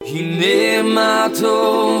הנה מה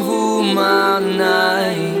טוב ומה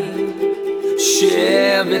נעים,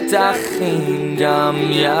 שבת אחים גם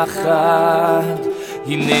יחד.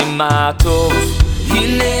 הנה מה טוב,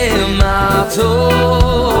 הנה מה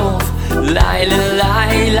טוב, לילה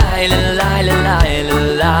לילה לילה לילה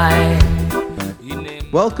לילה.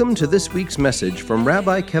 Welcome to this week's message from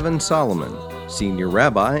Rabbi Kevin Solomon, Senior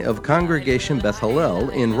Rabbi of Congregation Beth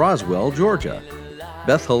Hallel in Roswell, Georgia.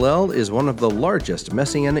 Beth Hallel is one of the largest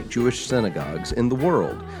Messianic Jewish synagogues in the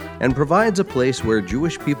world and provides a place where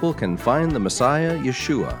Jewish people can find the Messiah,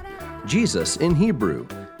 Yeshua, Jesus in Hebrew,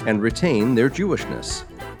 and retain their Jewishness.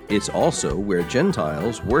 It's also where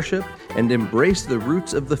Gentiles worship and embrace the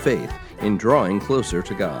roots of the faith in drawing closer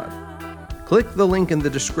to God. Click the link in the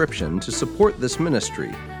description to support this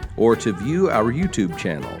ministry or to view our YouTube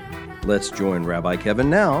channel. Let's join Rabbi Kevin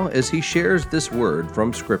now as he shares this word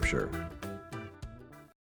from Scripture.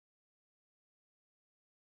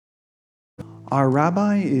 Our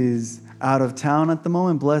rabbi is out of town at the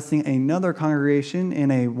moment, blessing another congregation in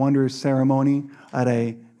a wondrous ceremony at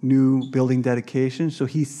a new building dedication. So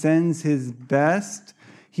he sends his best.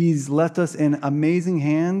 He's left us in amazing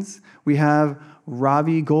hands. We have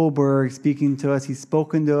Ravi Goldberg speaking to us. He's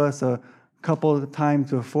spoken to us a couple of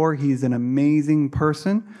times before. He's an amazing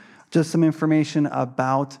person. Just some information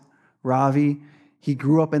about Ravi. He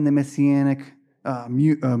grew up in the Messianic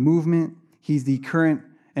movement. He's the current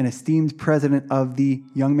and esteemed president of the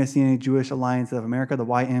Young Messianic Jewish Alliance of America, the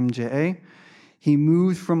YMJA. He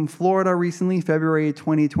moved from Florida recently, February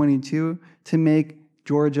 2022, to make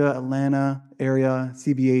Georgia, Atlanta area,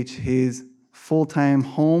 CBH, his full-time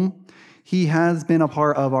home. He has been a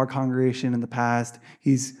part of our congregation in the past.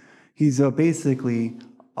 He's basically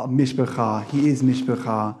a mishpacha. He is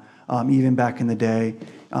mishpacha, even back in the day.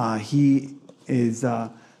 He is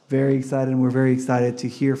very excited, and we're very excited to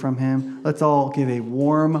hear from him. Let's all give a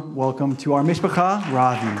warm welcome to our mishpacha,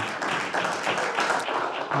 Ravi.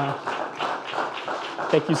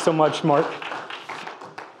 Thank you so much, Mark.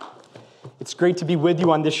 It's great to be with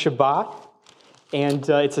you on this Shabbat, and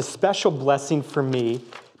it's a special blessing for me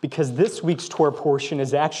because this week's Torah portion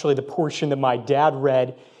is actually the portion that my dad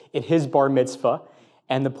read at his bar mitzvah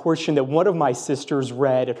and the portion that one of my sisters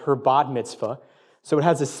read at her bat mitzvah. So it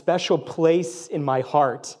has a special place in my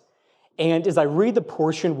heart. And as I read the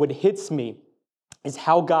portion, what hits me is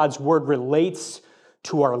how God's word relates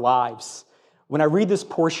to our lives. When I read this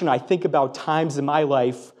portion, I think about times in my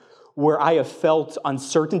life where I have felt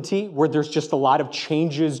uncertainty, where there's just a lot of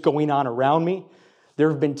changes going on around me. There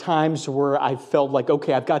have been times where I've felt like,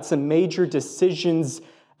 okay, I've got some major decisions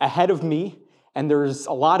ahead of me, and there's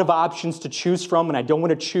a lot of options to choose from, and I don't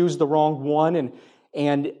want to choose the wrong one,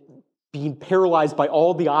 and being paralyzed by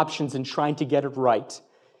all the options and trying to get it right.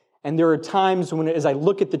 And there are times when, as I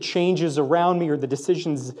look at the changes around me or the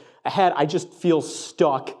decisions ahead, I just feel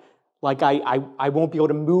stuck, like I won't be able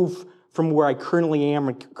to move from where I currently am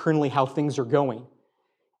and currently how things are going.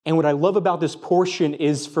 And what I love about this portion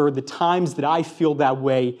is for the times that I feel that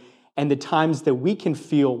way and the times that we can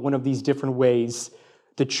feel one of these different ways,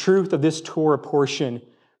 the truth of this Torah portion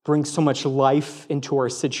brings so much life into our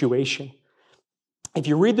situation. If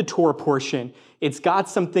you read the Torah portion, it's got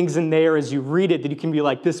some things in there as you read it that you can be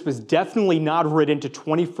like, this was definitely not written to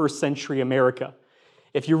 21st century America.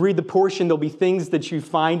 If you read the portion, there'll be things that you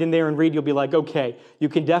find in there and read, you'll be like, okay, you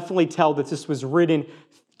can definitely tell that this was written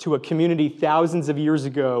to a community thousands of years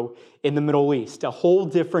ago in the Middle East, a whole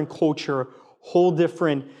different culture, whole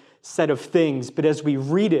different set of things. But as we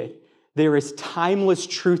read it, there is timeless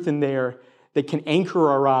truth in there that can anchor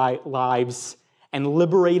our lives and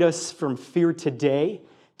liberate us from fear today,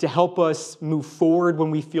 to help us move forward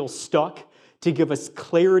when we feel stuck, to give us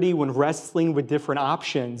clarity when wrestling with different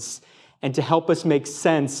options, and to help us make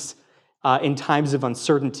sense in times of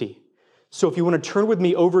uncertainty. So if you want to turn with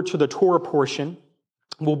me over to the Torah portion,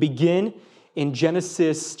 we'll begin in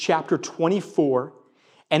Genesis chapter 24,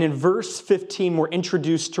 and in verse 15, we're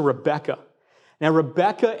introduced to Rebekah. Now,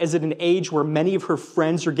 Rebekah is at an age where many of her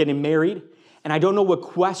friends are getting married, and I don't know what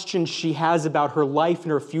questions she has about her life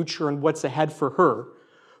and her future and what's ahead for her.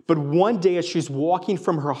 But one day, as she's walking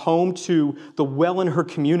from her home to the well in her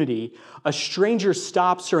community, a stranger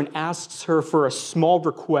stops her and asks her for a small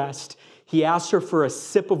request. He asks her for a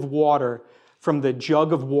sip of water from the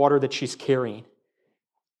jug of water that she's carrying.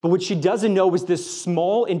 But what she doesn't know is this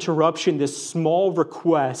small interruption, this small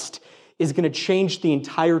request is going to change the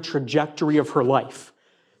entire trajectory of her life.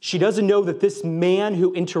 She doesn't know that this man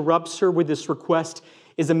who interrupts her with this request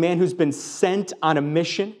is a man who's been sent on a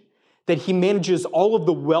mission, that he manages all of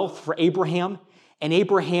the wealth for Abraham, and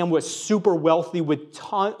Abraham was super wealthy with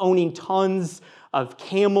owning tons of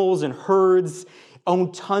camels and herds,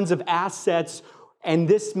 owned tons of assets, and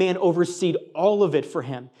this man overseed all of it for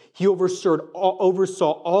him. He oversaw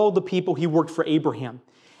all the people. He worked for Abraham.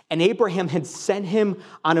 And Abraham had sent him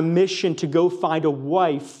on a mission to go find a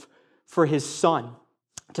wife for his son,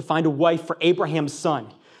 to find a wife for Abraham's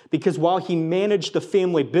son. Because while he managed the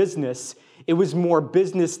family business, it was more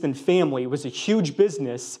business than family. It was a huge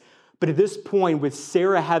business. But at this point, with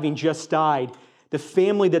Sarah having just died, the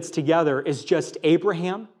family that's together is just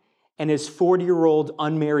Abraham and his 40-year-old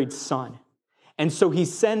unmarried son. And so he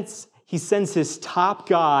sends his top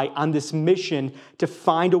guy on this mission to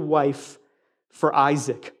find a wife for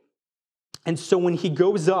Isaac. And so when he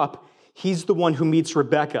goes up, he's the one who meets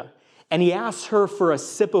Rebekah. And he asks her for a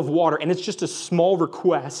sip of water, and it's just a small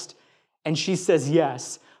request. And she says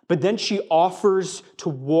yes. But then she offers to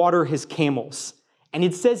water his camels. And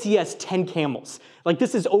it says he has 10 camels. Like,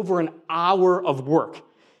 this is over an hour of work.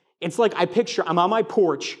 It's like I picture I'm on my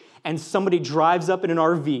porch, and somebody drives up in an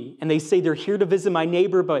RV, and they say they're here to visit my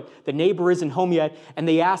neighbor, but the neighbor isn't home yet, and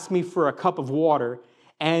they ask me for a cup of water.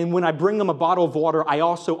 And when I bring them a bottle of water, I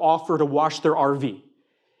also offer to wash their RV.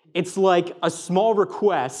 It's like a small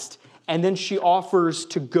request, and then she offers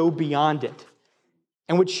to go beyond it.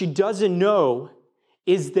 And what she doesn't know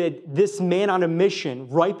is that this man on a mission,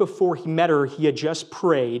 right before he met her, he had just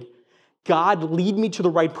prayed, God, lead me to the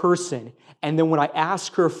right person. And then when I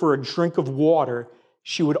ask her for a drink of water,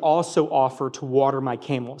 she would also offer to water my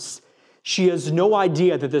camels. She has no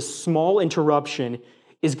idea that this small interruption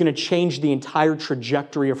is going to change the entire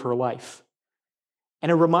trajectory of her life.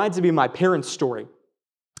 And it reminds me of my parents' story.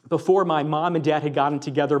 Before my mom and dad had gotten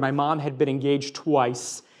together, my mom had been engaged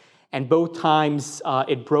twice, and both times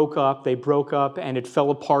it broke up. They broke up, and it fell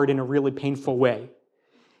apart in a really painful way.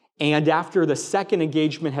 And after the second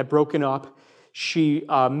engagement had broken up, she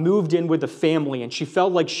moved in with a family, and she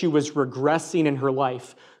felt like she was regressing in her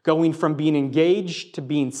life, going from being engaged to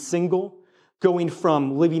being single, going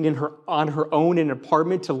from living on her own in an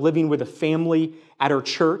apartment to living with a family at her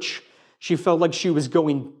church. She felt like she was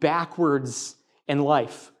going backwards in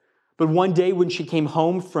life. But one day when she came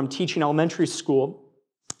home from teaching elementary school,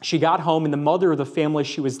 she got home, and the mother of the family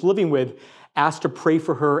she was living with asked to pray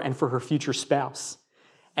for her and for her future spouse.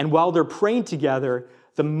 And while they're praying together,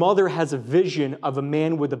 the mother has a vision of a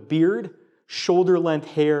man with a beard, shoulder-length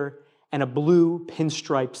hair, and a blue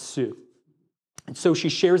pinstripe suit. And so she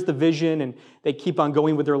shares the vision, and they keep on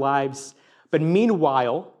going with their lives. But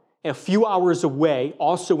meanwhile, a few hours away,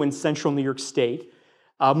 also in central New York State,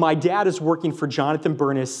 my dad is working for Jonathan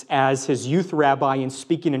Bernis as his youth rabbi and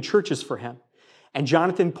speaking in churches for him. And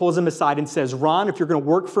Jonathan pulls him aside and says, Ron, if you're going to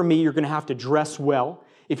work for me, you're going to have to dress well.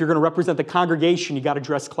 If you're going to represent the congregation, you got to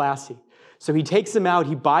dress classy. So he takes him out,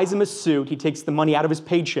 he buys him a suit, he takes the money out of his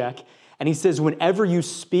paycheck, and he says, whenever you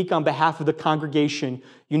speak on behalf of the congregation,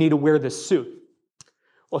 you need to wear this suit.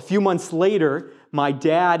 Well, a few months later, my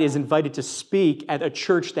dad is invited to speak at a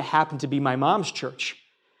church that happened to be my mom's church.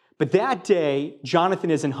 But that day,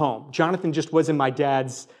 Jonathan isn't home. Jonathan just wasn't my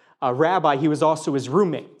dad's rabbi, he was also his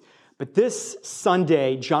roommate. But this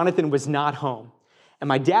Sunday, Jonathan was not home. And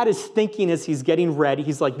my dad is thinking as he's getting ready,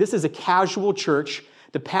 he's like, this is a casual church.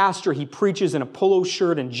 The pastor, he preaches in a polo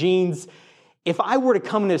shirt and jeans. If I were to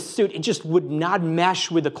come in a suit, it just would not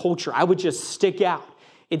mesh with the culture. I would just stick out.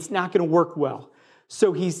 It's not going to work well.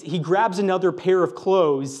 So he grabs another pair of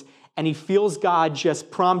clothes, and he feels God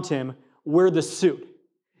just prompt him, wear the suit.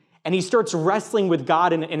 And he starts wrestling with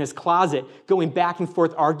God in his closet, going back and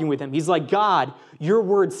forth, arguing with him. He's like, God, your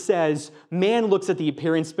word says, man looks at the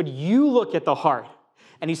appearance, but you look at the heart.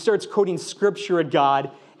 And he starts quoting scripture at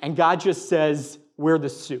God, and God just says, wear the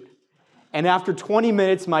suit. And after 20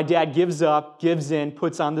 minutes, my dad gives up, gives in,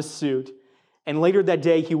 puts on the suit. And later that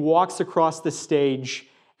day, he walks across the stage,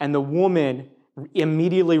 and the woman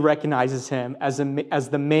immediately recognizes him as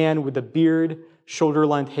the man with the beard,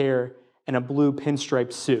 shoulder-length hair, and a blue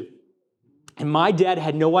pinstripe suit. And my dad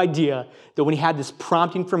had no idea that when he had this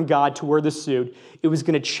prompting from God to wear the suit, it was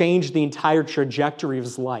going to change the entire trajectory of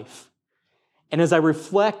his life. And as I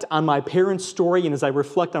reflect on my parents' story and as I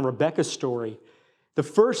reflect on Rebekah's story, the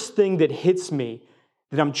first thing that hits me,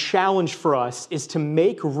 that I'm challenged for us, is to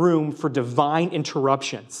make room for divine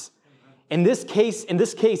interruptions. In this case,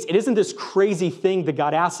 it isn't this crazy thing that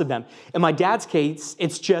God asks of them. In my dad's case,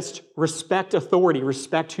 it's just respect authority,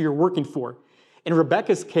 respect who you're working for. In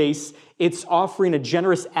Rebekah's case, it's offering a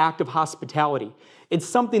generous act of hospitality. It's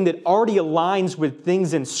something that already aligns with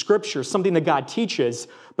things in Scripture, something that God teaches,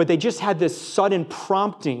 but they just had this sudden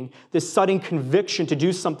prompting, this sudden conviction to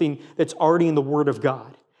do something that's already in the Word of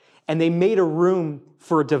God. And they made a room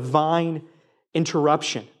for a divine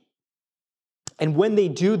interruption. And when they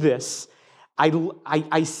do this,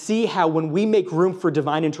 I see how when we make room for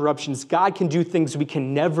divine interruptions, God can do things we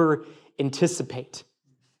can never anticipate.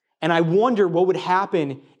 And I wonder what would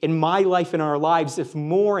happen in my life and our lives if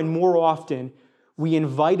more and more often we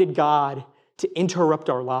invited God to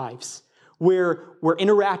interrupt our lives, where we're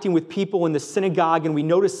interacting with people in the synagogue and we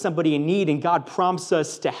notice somebody in need and God prompts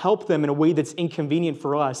us to help them in a way that's inconvenient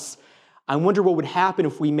for us. I wonder what would happen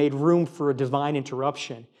if we made room for a divine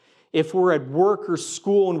interruption. If we're at work or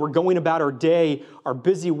school and we're going about our day, our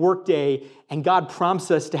busy work day, and God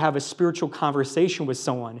prompts us to have a spiritual conversation with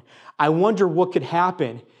someone, I wonder what could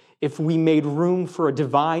happen if we made room for a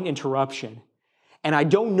divine interruption. And I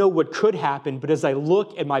don't know what could happen, but as I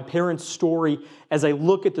look at my parents' story, as I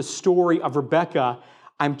look at the story of Rebecca,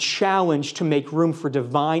 I'm challenged to make room for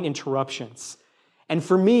divine interruptions. And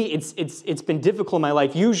for me, it's been difficult in my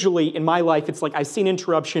life. Usually in my life, it's like I see an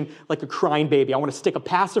interruption like a crying baby. I want to stick a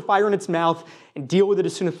pacifier in its mouth and deal with it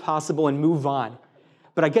as soon as possible and move on.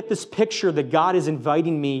 But I get this picture that God is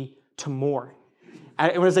inviting me to more.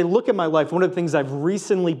 And as I look at my life, one of the things I've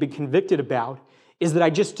recently been convicted about is that I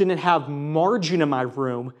just didn't have margin in my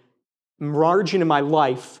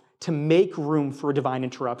life to make room for a divine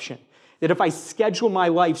interruption. That if I schedule my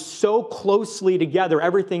life so closely together,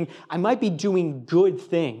 everything, I might be doing good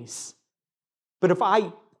things. But if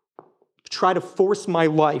I try to force my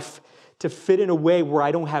life to fit in a way where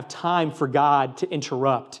I don't have time for God to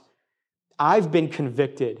interrupt, I've been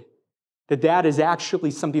convicted that that is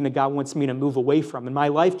actually something that God wants me to move away from. And my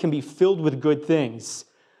life can be filled with good things,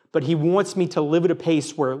 but He wants me to live at a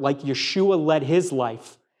pace where, like Yeshua led His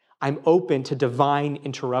life, I'm open to divine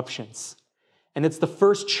interruptions. And it's the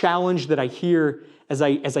first challenge that I hear as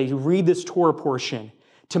I read this Torah portion,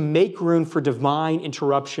 to make room for divine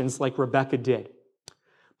interruptions like Rebecca did.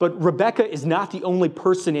 But Rebecca is not the only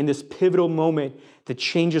person in this pivotal moment that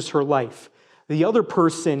changes her life. The other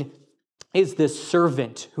person is this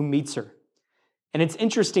servant who meets her. And it's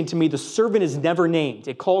interesting to me, the servant is never named.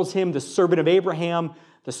 It calls him the servant of Abraham,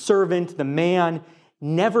 the servant, the man,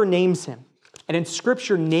 never names him. And in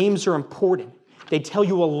Scripture, names are important. They tell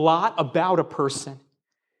you a lot about a person.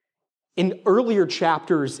 In earlier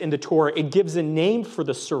chapters in the Torah, it gives a name for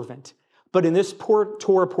the servant. But in this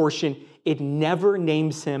Torah portion, it never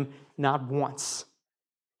names him, not once.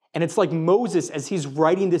 And it's like Moses, as he's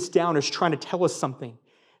writing this down, is trying to tell us something.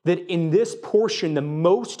 That in this portion, the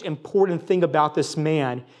most important thing about this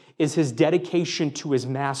man is his dedication to his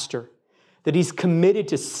master. That he's committed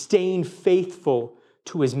to staying faithful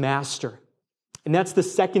to his master. And that's the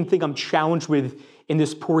second thing I'm challenged with in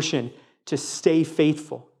this portion, to stay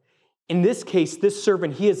faithful. In this case, this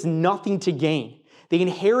servant, he has nothing to gain. The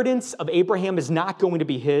inheritance of Abraham is not going to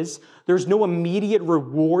be his. There's no immediate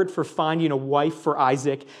reward for finding a wife for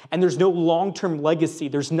Isaac, and there's no long-term legacy.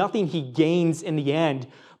 There's nothing he gains in the end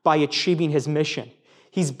by achieving his mission.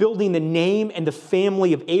 He's building the name and the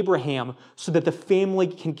family of Abraham so that the family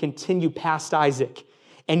can continue past Isaac.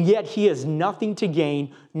 And yet he has nothing to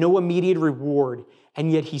gain, no immediate reward,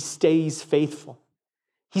 and yet he stays faithful.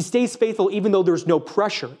 He stays faithful even though there's no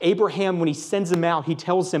pressure. Abraham, when he sends him out, he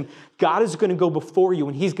tells him, God is going to go before you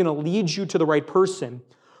and he's going to lead you to the right person.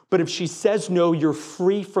 But if she says no, you're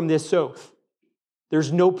free from this oath.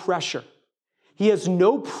 There's no pressure. He has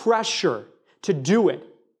no pressure to do it,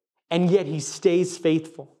 and yet he stays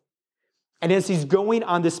faithful. And as he's going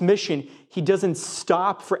on this mission, he doesn't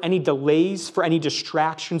stop for any delays, for any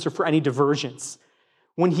distractions, or for any diversions.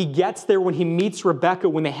 When he gets there, when he meets Rebecca,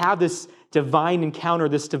 when they have this divine encounter,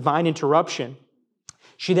 this divine interruption,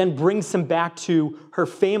 she then brings him back to her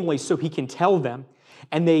family so he can tell them.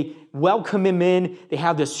 And they welcome him in. They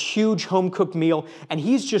have this huge home-cooked meal. And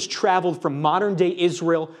he's just traveled from modern-day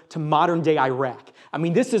Israel to modern-day Iraq. I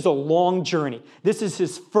mean, this is a long journey. This is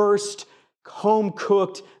his first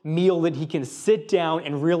home-cooked meal that he can sit down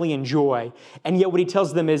and really enjoy. And yet what he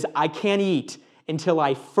tells them is, I can't eat until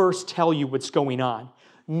I first tell you what's going on.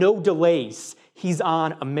 No delays. He's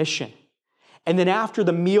on a mission. And then after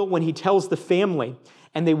the meal, when he tells the family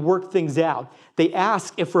and they work things out, they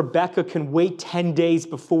ask if Rebecca can wait 10 days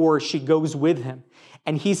before she goes with him.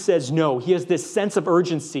 And he says no. He has this sense of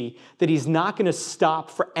urgency that he's not going to stop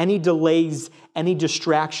for any delays, any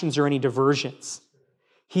distractions, or any diversions.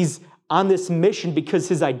 He's on this mission because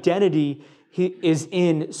his identity is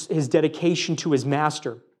in his dedication to his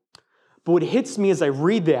master. But what hits me as I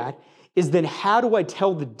read that is then how do I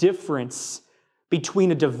tell the difference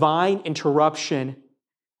between a divine interruption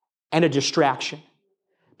and a distraction?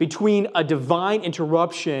 Between a divine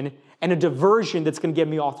interruption and a diversion that's going to get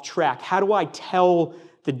me off track. How do I tell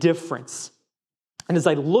the difference? And as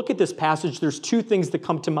I look at this passage, there's two things that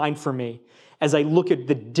come to mind for me as I look at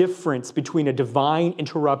the difference between a divine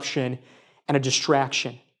interruption and a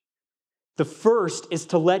distraction. The first is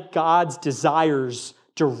to let God's desires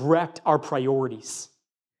direct our priorities.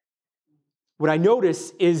 What I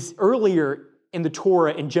notice is earlier in the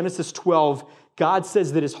Torah, in Genesis 12, God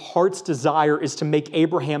says that his heart's desire is to make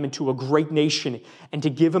Abraham into a great nation and to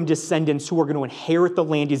give him descendants who are going to inherit the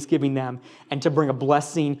land he's giving them and to bring a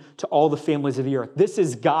blessing to all the families of the earth. This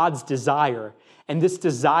is God's desire, and this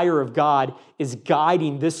desire of God is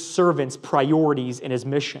guiding this servant's priorities in his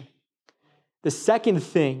mission. The second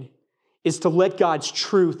thing is to let God's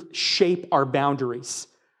truth shape our boundaries.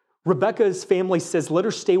 Rebecca's family says, let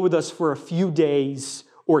her stay with us for a few days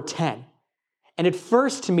or 10. And at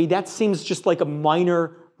first, to me, that seems just like a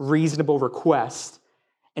minor, reasonable request.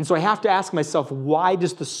 And so I have to ask myself, why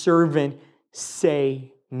does the servant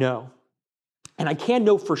say no? And I can't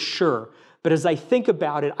know for sure, but as I think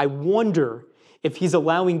about it, I wonder if he's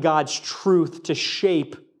allowing God's truth to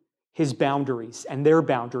shape his boundaries and their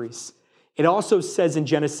boundaries. It also says in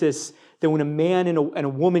Genesis that when a man and a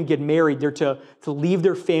woman get married, they're to leave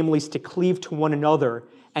their families, to cleave to one another,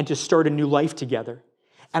 and to start a new life together.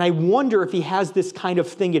 And I wonder if he has this kind of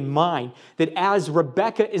thing in mind, that as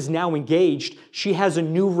Rebecca is now engaged, she has a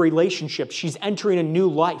new relationship. She's entering a new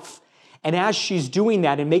life. And as she's doing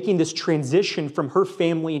that and making this transition from her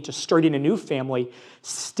family into starting a new family,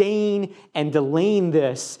 staying and delaying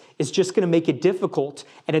this is just going to make it difficult.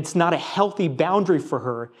 And it's not a healthy boundary for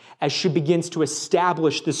her as she begins to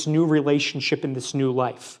establish this new relationship in this new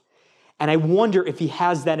life. And I wonder if he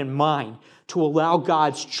has that in mind, to allow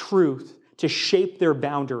God's truth to shape their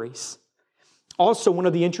boundaries. Also, one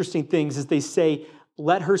of the interesting things is they say,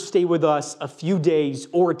 let her stay with us a few days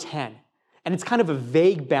or 10. And it's kind of a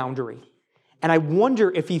vague boundary. And I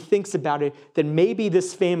wonder if he thinks about it, that maybe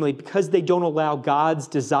this family, because they don't allow God's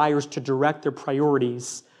desires to direct their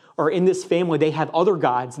priorities, or in this family they have other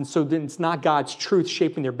gods, and so then it's not God's truth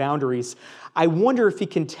shaping their boundaries. I wonder if he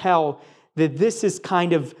can tell that this is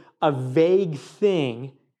kind of a vague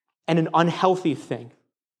thing and an unhealthy thing.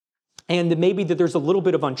 And that maybe that there's a little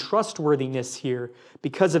bit of untrustworthiness here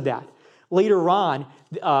because of that. Later on,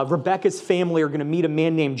 Rebecca's family are going to meet a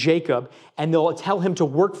man named Jacob, and they'll tell him to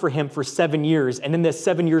work for him for 7 years, and then the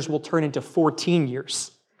 7 years will turn into 14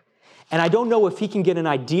 years. And I don't know if he can get an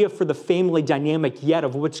idea for the family dynamic yet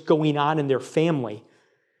of what's going on in their family,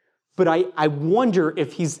 but I wonder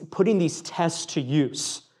if he's putting these tests to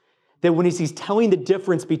use, that when he's telling the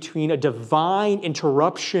difference between a divine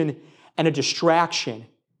interruption and a distraction,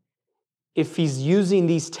 if he's using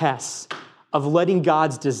these tests of letting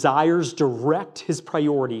God's desires direct his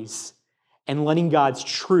priorities and letting God's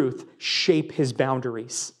truth shape his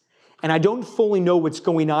boundaries. And I don't fully know what's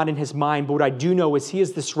going on in his mind, but what I do know is he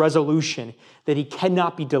has this resolution that he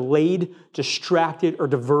cannot be delayed, distracted, or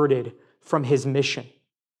diverted from his mission.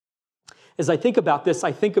 As I think about this,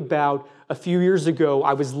 I think about a few years ago,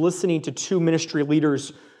 I was listening to two ministry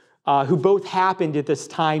leaders who both happened at this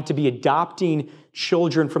time to be adopting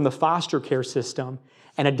children from the foster care system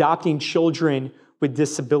and adopting children with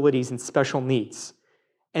disabilities and special needs.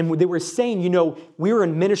 And they were saying, we were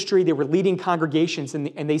in ministry, they were leading congregations,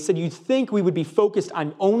 and they said, you'd think we would be focused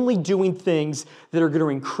on only doing things that are going to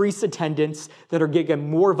increase attendance, that are going to get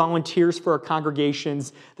more volunteers for our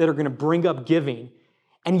congregations, that are going to bring up giving.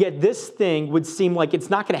 And yet this thing would seem like it's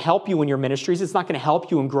not going to help you in your ministries, it's not going to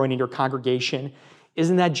help you in growing in your congregation.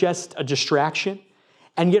 Isn't that just a distraction?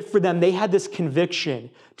 And yet for them, they had this conviction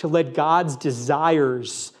to let God's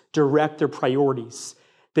desires direct their priorities.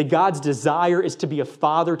 That God's desire is to be a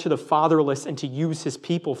father to the fatherless and to use his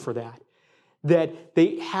people for that. That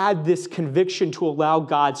they had this conviction to allow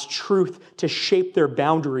God's truth to shape their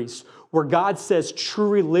boundaries, where God says true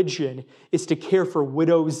religion is to care for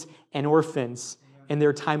widows and orphans in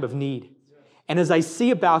their time of need. And as I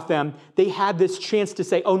see about them, they had this chance to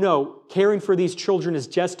say, oh no, caring for these children is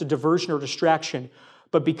just a diversion or distraction.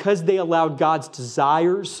 But because they allowed God's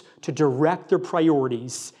desires to direct their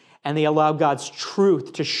priorities and they allowed God's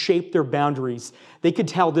truth to shape their boundaries, they could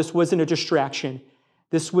tell this wasn't a distraction.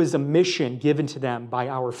 This was a mission given to them by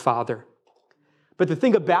our Father. But the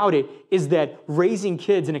thing about it is that raising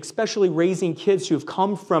kids, and especially raising kids who have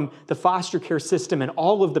come from the foster care system and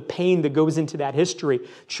all of the pain that goes into that history,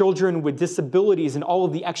 children with disabilities and all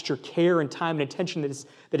of the extra care and time and attention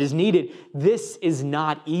that is needed, this is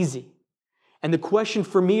not easy. And the question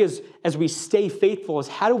for me is, as we stay faithful, is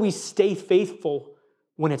how do we stay faithful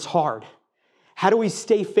when it's hard? How do we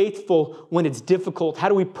stay faithful when it's difficult? How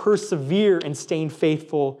do we persevere in staying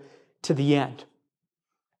faithful to the end?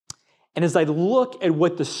 And as I look at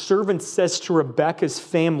what the servant says to Rebecca's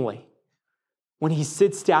family, when he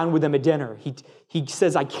sits down with them at dinner, he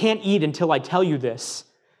says, I can't eat until I tell you this.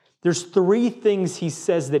 There's three things he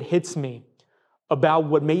says that hits me about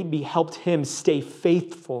what maybe helped him stay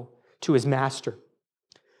faithful to his master.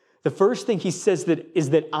 The first thing he says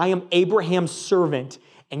is that I am Abraham's servant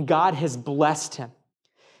and God has blessed him.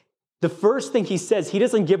 The first thing he says, he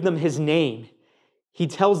doesn't give them his name. He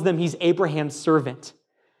tells them he's Abraham's servant.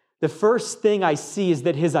 The first thing I see is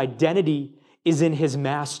that his identity is in his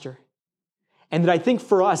master. And that I think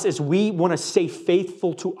for us, as we want to stay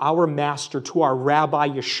faithful to our master, to our Rabbi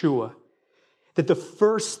Yeshua, that the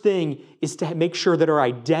first thing is to make sure that our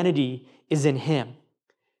identity is in him.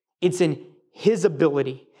 It's in his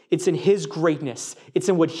ability. It's in his greatness. It's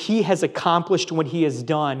in what he has accomplished and what he has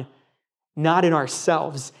done, not in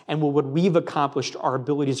ourselves and what we've accomplished, our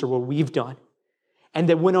abilities or what we've done. And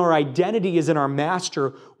that when our identity is in our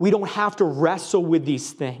master, we don't have to wrestle with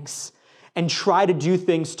these things and try to do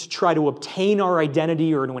things to try to obtain our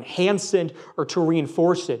identity or to enhance it or to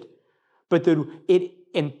reinforce it. But that it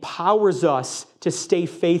empowers us to stay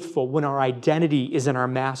faithful when our identity is in our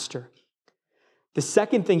master. The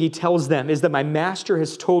second thing he tells them is that my master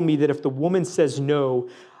has told me that if the woman says no,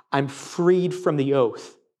 I'm freed from the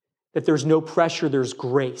oath, that there's no pressure, there's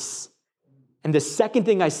grace. And the second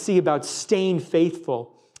thing I see about staying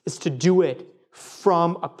faithful is to do it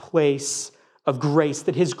from a place of grace,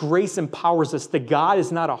 that his grace empowers us, that God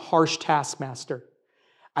is not a harsh taskmaster.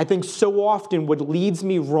 I think so often what leads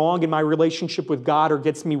me wrong in my relationship with God or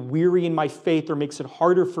gets me weary in my faith or makes it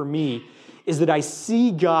harder for me is that I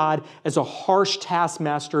see God as a harsh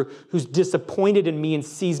taskmaster who's disappointed in me and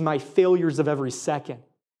sees my failures of every second.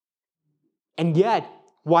 And yet,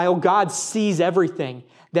 while God sees everything,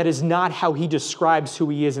 that is not how he describes who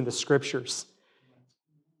he is in the scriptures.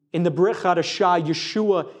 In the Brit Hadashah,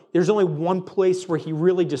 Yeshua, there's only one place where he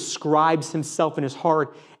really describes himself in his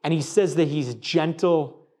heart, and he says that he's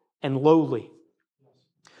gentle and lowly.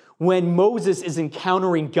 When Moses is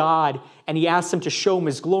encountering God and he asks him to show him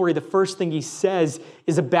his glory, the first thing he says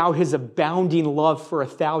is about his abounding love for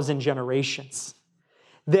 1,000 generations.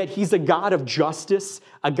 That he's a God of justice,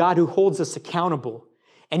 a God who holds us accountable,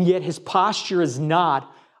 and yet his posture is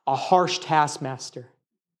not a harsh taskmaster.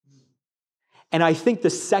 And I think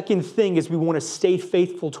the second thing is we want to stay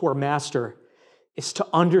faithful to our master is to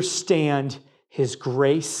understand his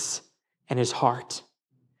grace and his heart.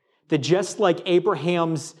 That just like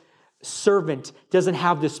Abraham's servant doesn't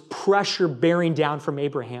have this pressure bearing down from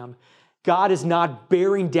Abraham, God is not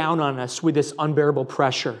bearing down on us with this unbearable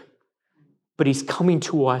pressure, but he's coming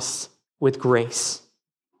to us with grace.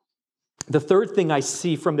 The third thing I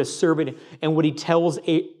see from this servant and what he tells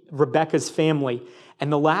Rebekah's family,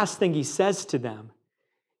 and the last thing he says to them,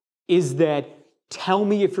 is that tell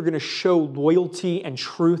me if you're going to show loyalty and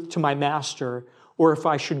truth to my master or if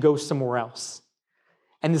I should go somewhere else.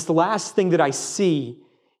 And this last thing that I see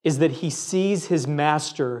is that he sees his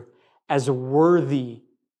master as worthy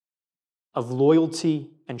of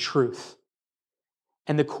loyalty and truth.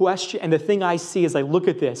 And the question, and the thing I see as I look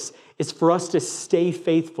at this is for us to stay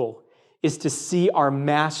faithful, is to see our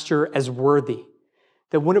master as worthy.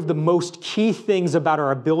 That one of the most key things about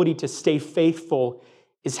our ability to stay faithful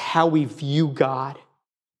is how we view God.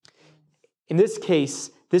 In this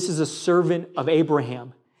case, this is a servant of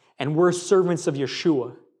Abraham, and we're servants of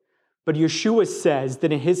Yeshua. But Yeshua says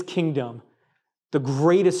that in his kingdom, the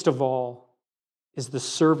greatest of all is the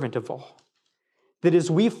servant of all. That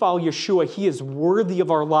as we follow Yeshua, he is worthy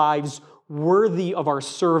of our lives, worthy of our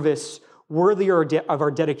service, worthy of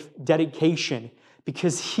our dedication,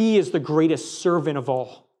 because he is the greatest servant of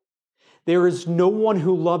all. There is no one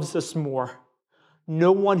who loves us more,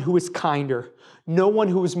 no one who is kinder, no one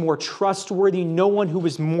who is more trustworthy, no one who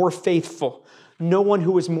is more faithful, no one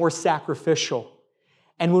who is more sacrificial.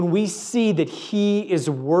 And when we see that he is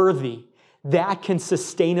worthy, that can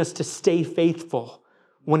sustain us to stay faithful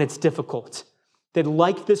when it's difficult. That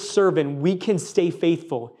like this servant, we can stay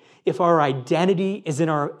faithful if our identity is in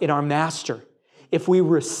our master, if we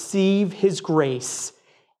receive his grace,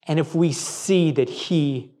 and if we see that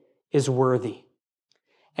he is worthy.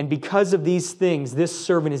 And because of these things, this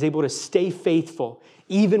servant is able to stay faithful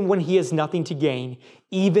even when he has nothing to gain,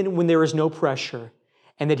 even when there is no pressure,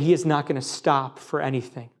 and that he is not going to stop for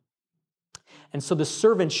anything. And so the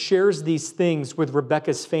servant shares these things with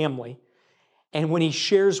Rebekah's family. And when he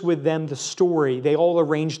shares with them the story, they all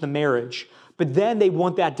arrange the marriage. But then they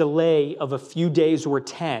want that delay of a few days or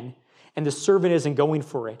 10, and the servant isn't going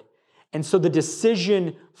for it. And so the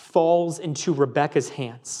decision falls into Rebekah's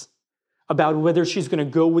hands about whether she's going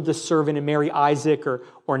to go with the servant and marry Isaac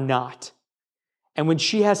or not. And when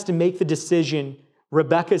she has to make the decision,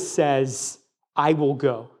 Rebekah says, I will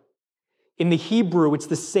go. In the Hebrew, it's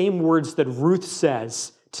the same words that Ruth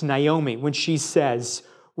says to Naomi when she says,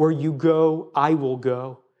 where you go, I will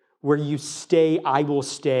go. where you stay, I will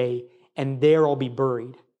stay, and there I'll be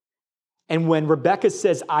buried. And when Rebekah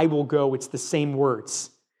says, I will go, it's the same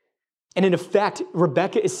words. And in effect,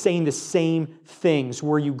 Rebekah is saying the same things.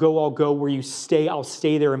 Where you go, I'll go. Where you stay, I'll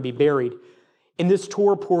stay there and be buried. In this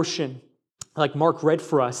Torah portion, like Mark read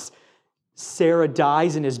for us, Sarah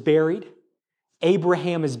dies and is buried.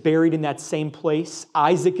 Abraham is buried in that same place.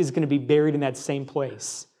 Isaac is going to be buried in that same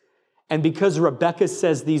place. And because Rebekah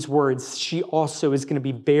says these words, she also is going to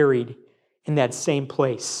be buried in that same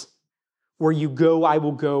place. Where you go, I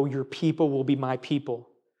will go. Your people will be my people.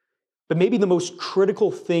 But maybe the most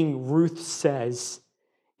critical thing Ruth says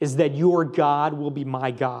is that your God will be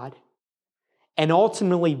my God. And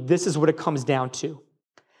ultimately, this is what it comes down to.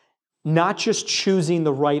 Not just choosing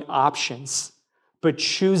the right options, but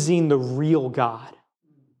choosing the real God.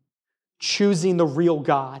 Choosing the real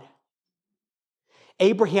God.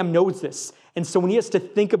 Abraham knows this. And so when he has to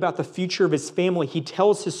think about the future of his family, he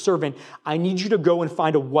tells his servant, I need you to go and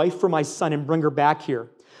find a wife for my son and bring her back here.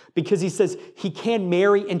 Because he says he can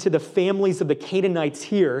marry into the families of the Canaanites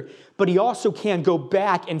here, but he also can go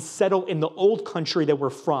back and settle in the old country that we're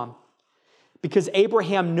from. Because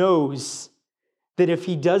Abraham knows that if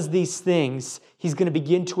he does these things, he's going to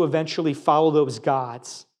begin to eventually follow those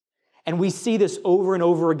gods. And we see this over and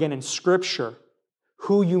over again in Scripture.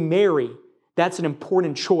 Who you marry, that's an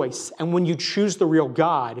important choice. And when you choose the real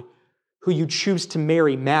God, who you choose to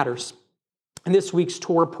marry matters. In this week's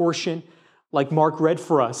Torah portion, like Mark read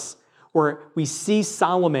for us, where we see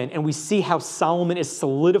Solomon and we see how Solomon is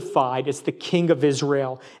solidified as the king of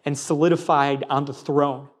Israel and solidified on the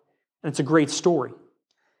throne. And it's a great story.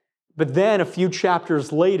 But then a few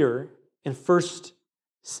chapters later, in 1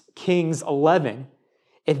 Kings 11,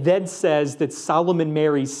 it then says that Solomon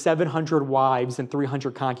marries 700 wives and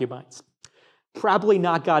 300 concubines. Probably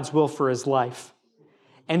not God's will for his life.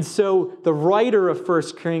 And so the writer of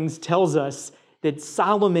 1 Kings tells us that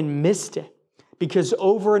Solomon missed it. Because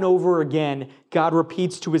over and over again, God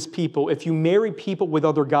repeats to his people, if you marry people with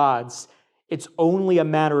other gods, it's only a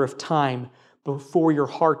matter of time before your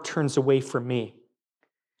heart turns away from me.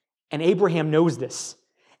 And Abraham knows this.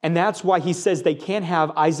 And that's why he says they can't have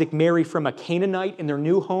Isaac marry from a Canaanite in their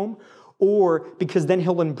new home, or because then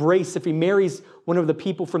he'll embrace, if he marries one of the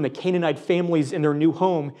people from the Canaanite families in their new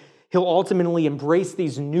home, he'll ultimately embrace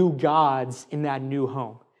these new gods in that new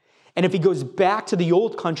home. And if he goes back to the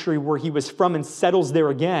old country where he was from and settles there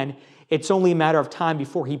again, it's only a matter of time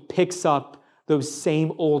before he picks up those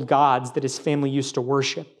same old gods that his family used to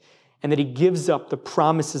worship, and that he gives up the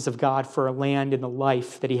promises of God for a land and the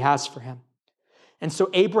life that he has for him. And so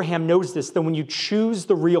Abraham knows this, that when you choose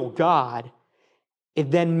the real God, it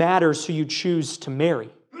then matters who you choose to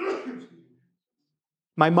marry.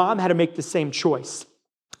 My mom had to make the same choice.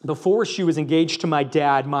 Before she was engaged to my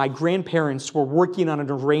dad, my grandparents were working on an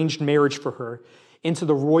arranged marriage for her into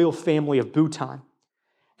the royal family of Bhutan.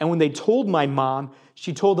 And when they told my mom,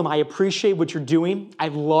 she told them, I appreciate what you're doing. I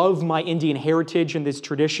love my Indian heritage and these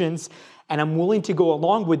traditions, and I'm willing to go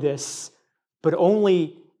along with this, but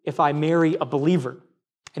only if I marry a believer.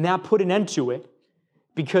 And that put an end to it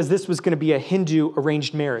because this was going to be a Hindu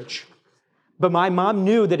arranged marriage. But my mom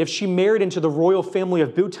knew that if she married into the royal family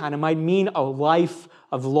of Bhutan, it might mean a life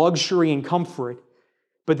of luxury and comfort,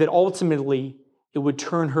 but that ultimately it would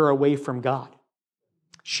turn her away from God.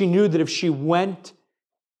 She knew that if she went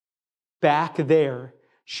back there,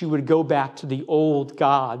 she would go back to the old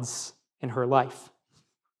gods in her life.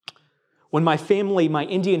 When my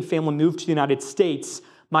Indian family moved to the United States,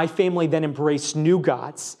 my family then embraced new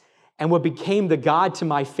gods. And what became the God to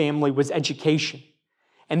my family was education.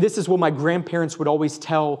 And this is what my grandparents would always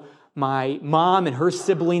tell my mom and her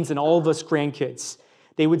siblings and all of us grandkids.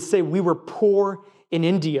 They would say we were poor in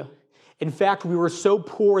India. In fact, we were so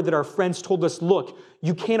poor that our friends told us, look,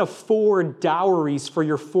 you can't afford dowries for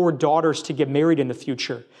your 4 daughters to get married in the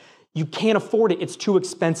future. You can't afford it. It's too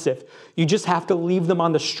expensive. You just have to leave them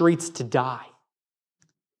on the streets to die.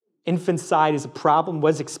 Infanticide is a problem,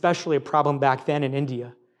 was especially a problem back then in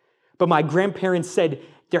India. But my grandparents said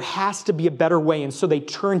there has to be a better way, and so they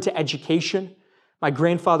turned to education. My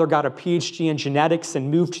grandfather got a PhD in genetics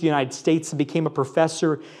and moved to the United States and became a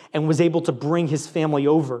professor and was able to bring his family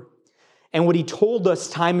over. And what he told us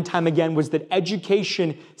time and time again was that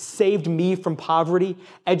education saved me from poverty.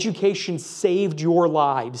 Education saved your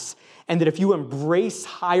lives. And that if you embrace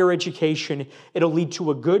higher education, it'll lead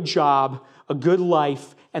to a good job, a good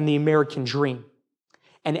life, and the American dream.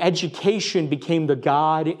 And education became the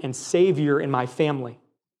God and Savior in my family.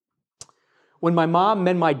 When my mom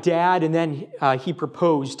met my dad and then he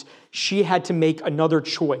proposed, she had to make another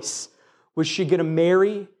choice. Was she going to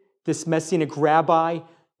marry this Messianic rabbi,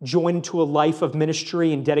 join into a life of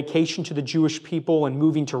ministry and dedication to the Jewish people and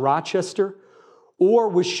moving to Rochester? Or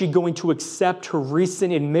was she going to accept her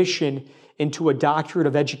recent admission into a doctorate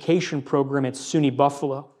of education program at SUNY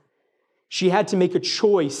Buffalo? She had to make a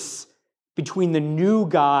choice between the new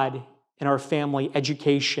God in our family,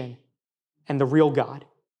 education, and the real God.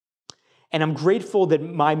 And I'm grateful that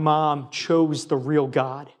my mom chose the real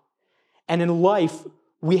God. And in life,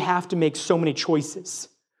 we have to make so many choices.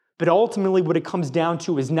 But ultimately, what it comes down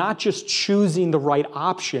to is not just choosing the right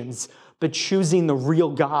options, but choosing the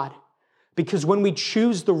real God. Because when we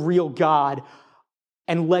choose the real God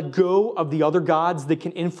and let go of the other gods that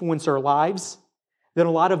can influence our lives, then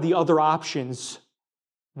a lot of the other options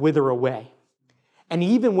wither away. And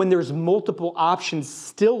even when there's multiple options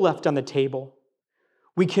still left on the table,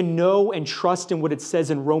 we can know and trust in what it says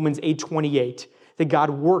in Romans 8:28, that God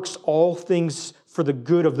works all things for the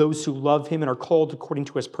good of those who love him and are called according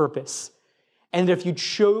to his purpose. And if you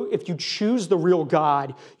choose the real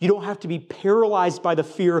God, you don't have to be paralyzed by the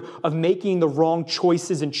fear of making the wrong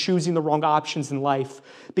choices and choosing the wrong options in life.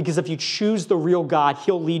 Because if you choose the real God,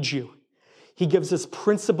 he'll lead you. He gives us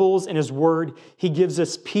principles in his word. He gives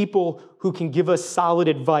us people who can give us solid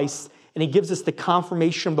advice. And he gives us the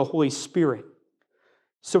confirmation of the Holy Spirit.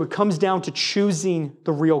 So it comes down to choosing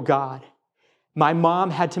the real God. My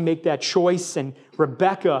mom had to make that choice, and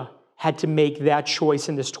Rebecca had to make that choice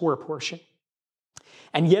in this Torah portion.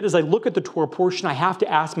 And yet, as I look at the Torah portion, I have to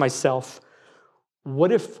ask myself,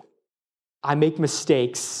 what if I make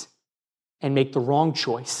mistakes and make the wrong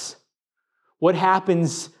choice? What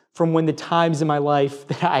happens from when the times in my life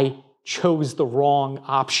that I chose the wrong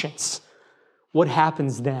options? What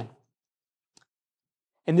happens then?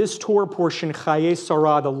 In this Torah portion, Chaye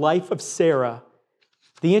Sarah, the life of Sarah,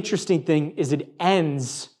 the interesting thing is it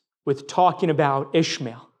ends with talking about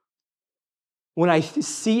Ishmael. When I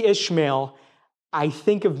see Ishmael, I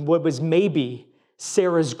think of what was maybe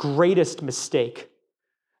Sarah's greatest mistake,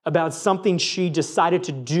 about something she decided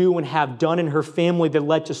to do and have done in her family that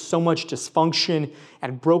led to so much dysfunction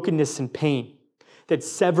and brokenness and pain, that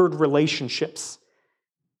severed relationships.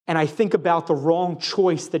 And I think about the wrong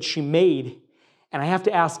choice that she made, and I have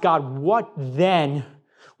to ask God, what then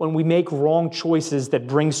when we make wrong choices that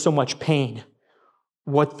bring so much pain?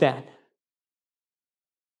 What then?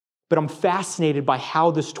 But I'm fascinated by how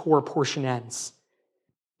this Torah portion ends.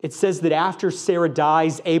 It says that after Sarah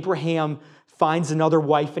dies, Abraham finds another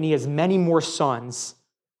wife and he has many more sons.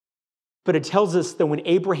 But it tells us that when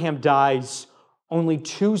Abraham dies, only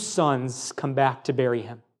 2 sons come back to bury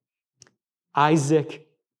him, Isaac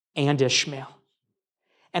and Ishmael.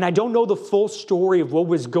 And I don't know the full story of what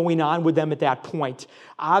was going on with them at that point.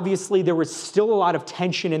 Obviously, there was still a lot of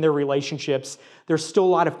tension in their relationships. There's still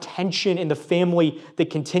a lot of tension in the family that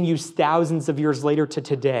continues thousands of years later to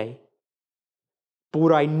today. But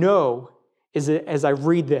what I know is that as I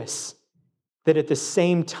read this, that at the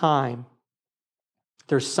same time,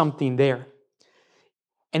 there's something there.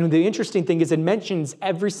 And the interesting thing is it mentions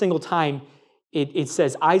every single time it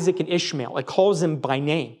says Isaac and Ishmael. It calls them by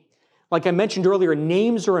name. Like I mentioned earlier,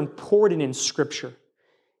 names are important in Scripture.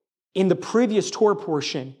 In the previous Torah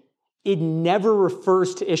portion, it never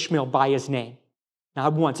refers to Ishmael by his name.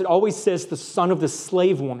 Not once. It always says the son of the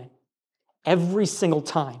slave woman. Every single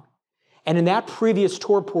time. And in that previous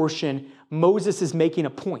Torah portion, Moses is making a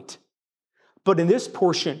point. But in this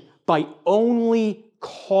portion, by only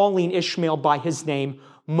calling Ishmael by his name,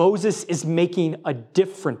 Moses is making a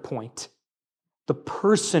different point. The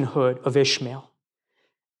personhood of Ishmael.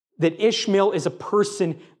 That Ishmael is a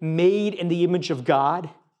person made in the image of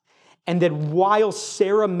God, and that while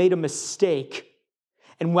Sarah made a mistake,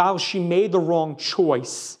 and while she made the wrong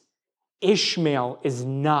choice, Ishmael is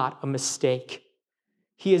not a mistake.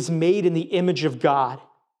 He is made in the image of God.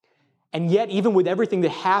 And yet, even with everything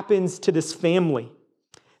that happens to this family,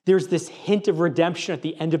 there's this hint of redemption at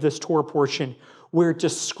the end of this Torah portion where it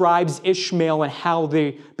describes Ishmael and how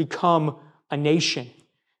they become a nation.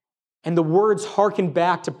 And the words hearken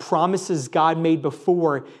back to promises God made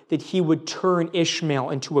before that he would turn Ishmael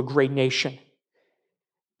into a great nation.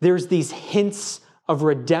 There's these hints of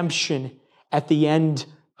redemption at the end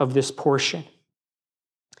of this portion.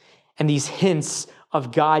 And these hints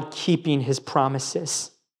of God keeping his promises.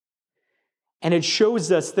 And it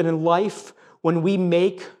shows us that in life, when we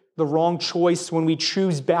make the wrong choice, when we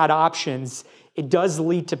choose bad options, it does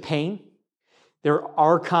lead to pain. There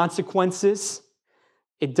are consequences.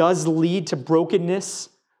 It does lead to brokenness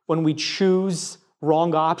when we choose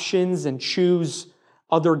wrong options and choose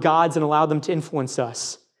other gods and allow them to influence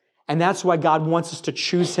us. And that's why God wants us to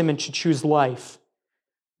choose him and to choose life.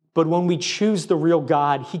 But when we choose the real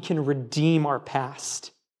God, he can redeem our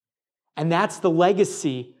past. And that's the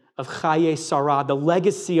legacy of Chayei Sarah, the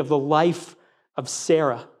legacy of the life of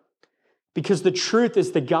Sarah. Because the truth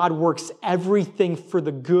is that God works everything for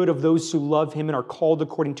the good of those who love him and are called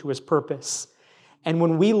according to his purpose. And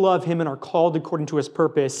when we love him and are called according to his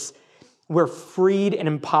purpose, we're freed and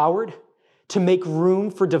empowered to make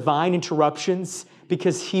room for divine interruptions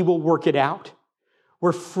because he will work it out.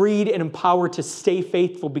 We're freed and empowered to stay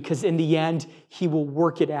faithful because in the end, he will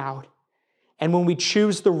work it out. And when we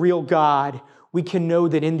choose the real God, we can know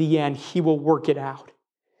that in the end, he will work it out.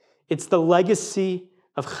 It's the legacy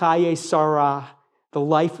of Chayei Sarah, the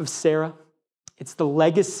life of Sarah. It's the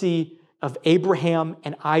legacy of Abraham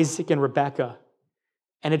and Isaac and Rebekah.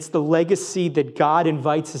 And it's the legacy that God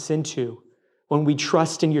invites us into when we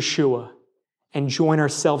trust in Yeshua and join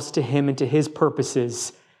ourselves to him and to his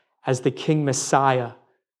purposes as the King Messiah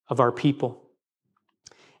of our people.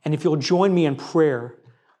 And if you'll join me in prayer,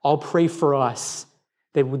 I'll pray for us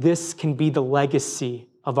that this can be the legacy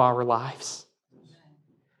of our lives.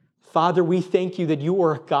 Father, we thank you that you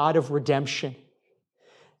are a God of redemption.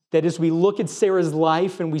 That as we look at Sarah's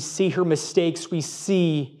life and we see her mistakes, we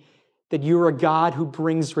see that you're a God who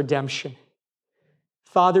brings redemption.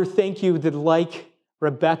 Father, thank you that like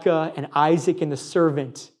Rebekah and Isaac and the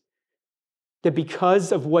servant, that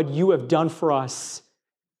because of what you have done for us,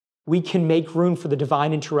 we can make room for the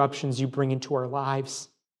divine interruptions you bring into our lives.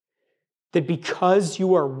 That because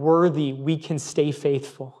you are worthy, we can stay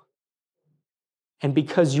faithful. And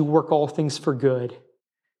because you work all things for good,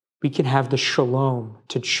 we can have the shalom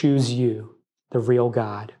to choose you, the real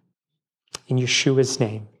God. In Yeshua's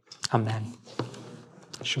name, amen.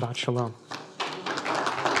 Shabbat shalom.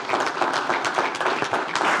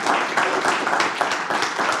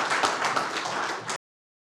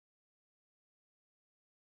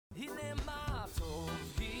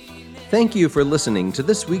 Thank you for listening to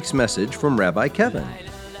this week's message from Rabbi Kevin.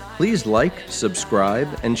 Please like, subscribe,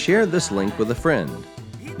 and share this link with a friend.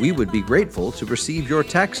 We would be grateful to receive your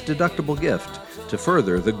tax-deductible gift to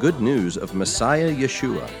further the good news of Messiah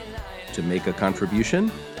Yeshua. To make a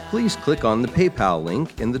contribution, please click on the PayPal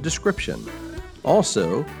link in the description.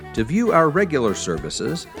 Also, to view our regular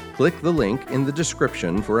services, click the link in the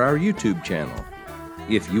description for our YouTube channel.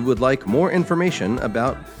 If you would like more information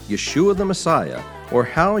about Yeshua the Messiah or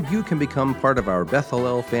how you can become part of our Beth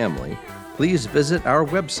Hallel family, please visit our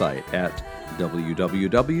website at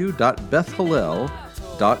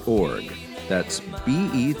www.bethhallel.org. That's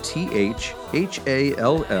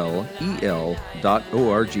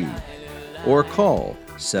BETHHALLEL.org. Or call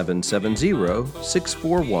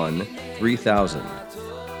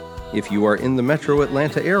 770-641-3000. If you are in the metro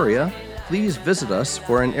Atlanta area, please visit us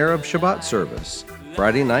for an Arab Shabbat service,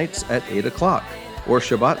 Friday nights at 8 o'clock, or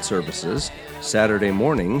Shabbat services, Saturday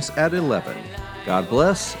mornings at 11. God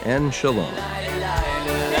bless and shalom.